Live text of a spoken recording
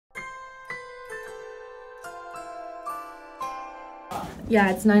Yeah,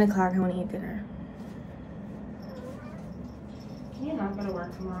 it's 9 o'clock. I want to eat dinner. Can you not go to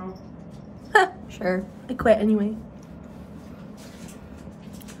work tomorrow? Sure. I quit anyway.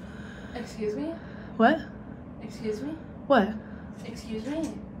 Excuse me? What? Excuse me? What? Excuse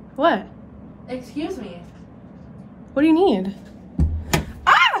me? What? Excuse me? What do you need?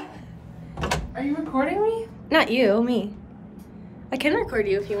 Ah! Are you recording me? Not you, me. I can record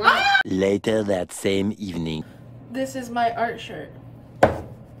you if you want. Ah! Later that same evening. This is my art shirt.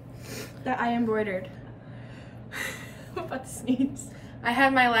 That I embroidered. I'm about to sneeze. I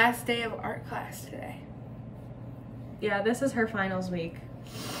had my last day of art class today. Yeah, this is her finals week.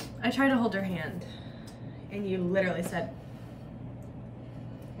 I tried to hold her hand, and you literally said,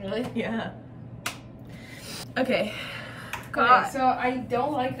 Really? yeah. Okay. Okay, so I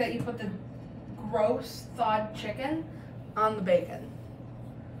don't like that you put the gross thawed chicken on the bacon.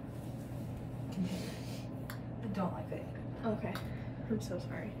 I don't like that. Okay. I'm so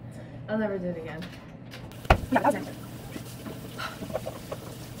sorry. I'll never do it again. Yeah, that was nice.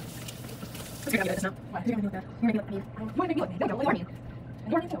 You're gonna do this now. Why? You're gonna do that. You're gonna make me look mean. You're gonna make me look mean. There we go. You're mean.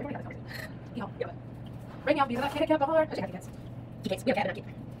 And you're mean too. You're gonna do it. Yeah. Right now, because I can't get over. Okay, cats. Cats. We have cat and a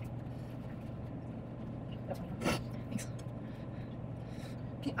kid. That's fine. Thanks.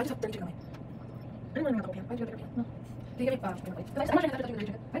 I just have 30 chicken on me. I didn't want to bring a pan. Why did you have a bigger pan? No. Can you give me chicken? Because I'm not sure if that's the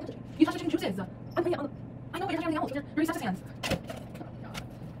chicken. Why did you? You touched the chicken juices. I'm putting it on the. I know, but you're touching the olives. You're using hands.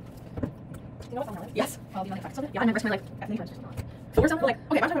 You know what's on my life? Yes. Well, do you want to practice on it? Yeah, I never risked my life at any time. So where's something like,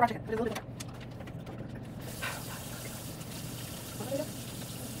 okay, I'm trying to raw chicken, but it's a little bit different.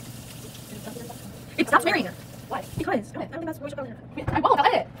 It stops swearing. Why? Because. Okay, I don't think that's where you're going. I won't, I'll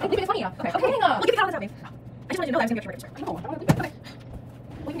edit. I'll leave it funny. Okay, okay. Look at the comments happening. I just wanted you to know that I was going to get your register. I know, I want to leave it. Okay.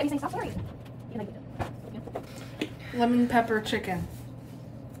 Well, you can get me saying stop swearing. Yeah, yeah. Lemon pepper chicken.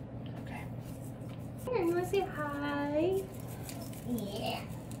 Okay. Here, you want to say hi? Yeah.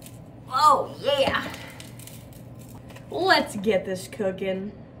 Oh, yeah. Let's get this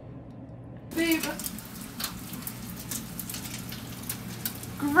cooking. Babe.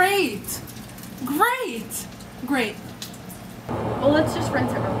 Great. Great. Great. Well, let's just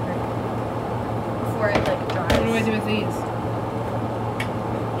rinse it real quick before it like dries. What do I do with these?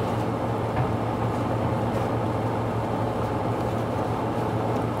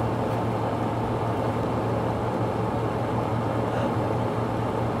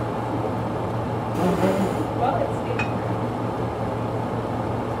 Well, it's staying.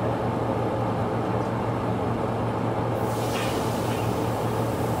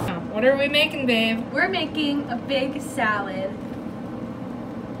 What are we making, babe? We're making a big salad.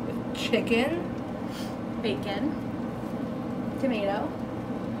 Chicken. Bacon, tomato,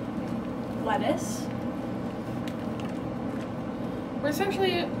 lettuce. We're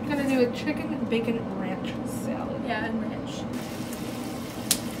essentially gonna do a chicken bacon ranch salad. Yeah, and ranch.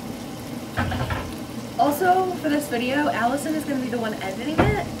 Also, for this video, Allison is going to be the one editing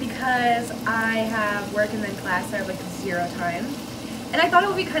it because I have work and then class. I have like 0 time. And I thought it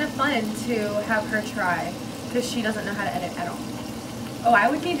would be kind of fun to have her try because she doesn't know how to edit at all. Oh, I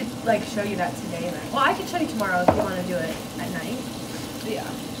would need to like show you that today then. Well, I can show you tomorrow if you want to do it at night. Yeah.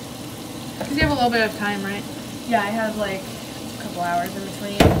 Because you have a little bit of time, right? Yeah, I have like a couple hours in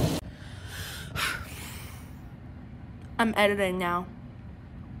between. I'm editing now.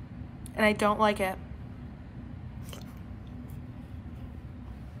 And I don't like it.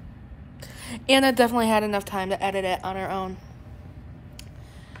 Anna definitely had enough time to edit it on her own.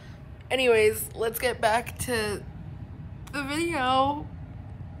 Anyways, let's get back to the video.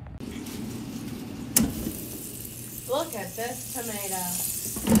 Look at this tomato.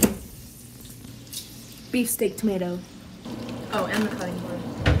 Beefsteak tomato. Oh, and the cutting board.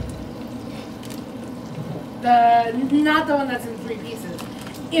 Not the one that's in 3 pieces.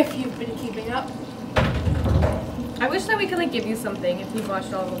 If you've been keeping up. I wish that we could like give you something if you've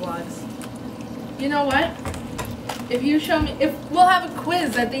watched all the vlogs. You know what? If you show me, we'll have a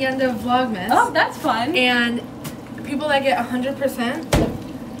quiz at the end of Vlogmas. Oh, that's fun. And people that get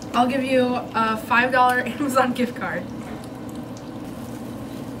 100%, I'll give you a $5 Amazon gift card.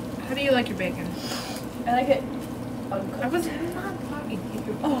 How do you like your bacon? I like it. I was not talking to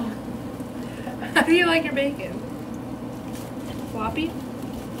you. Oh. How do you like your bacon? Floppy?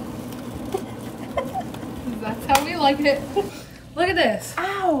 That's how we like it. Look at this.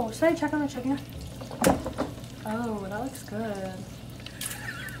 Ow! Should I check on the chicken? Oh, that looks good.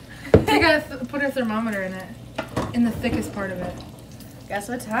 You gotta put a thermometer in it. In the thickest part of it. Guess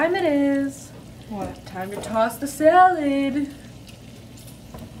what time it is? What? Time to toss the salad.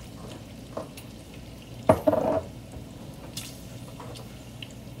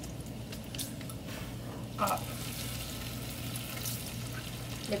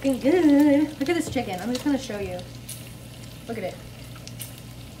 Looking good. Look at this chicken. I'm just gonna show you. Look at it.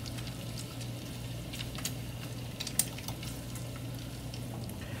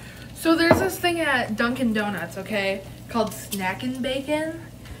 So there's this thing at Dunkin' Donuts, okay, called Snackin' Bacon,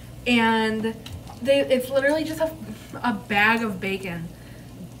 and it's literally just a bag of bacon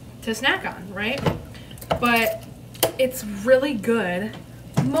to snack on, right? But it's really good,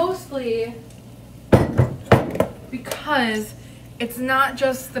 mostly because it's not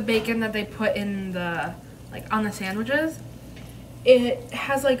just the bacon that they put in the, like, on the sandwiches. It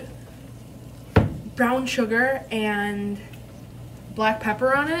has, like, brown sugar and black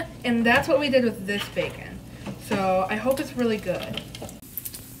pepper on it, and that's what we did with this bacon. So I hope it's really good.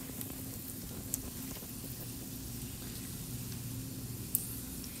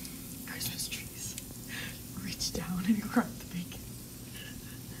 Christmas trees. Reach down and grab the bacon.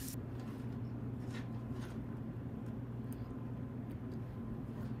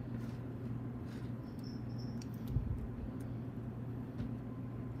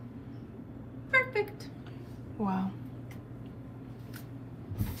 Perfect. Wow.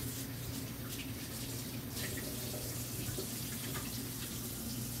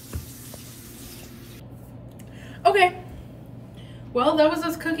 Okay. Well, that was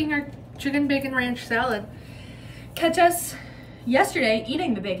us cooking our chicken bacon ranch salad. Catch us yesterday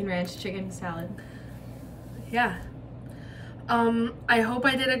eating the bacon ranch chicken salad. Yeah. I hope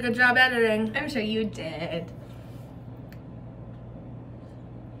I did a good job editing. I'm sure you did.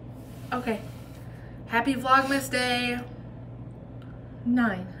 Okay. Happy Vlogmas Day.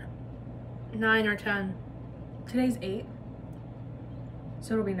 9. 9 or 10. Today's 8.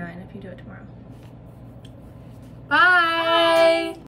 So it'll be 9 if you do it tomorrow. Bye.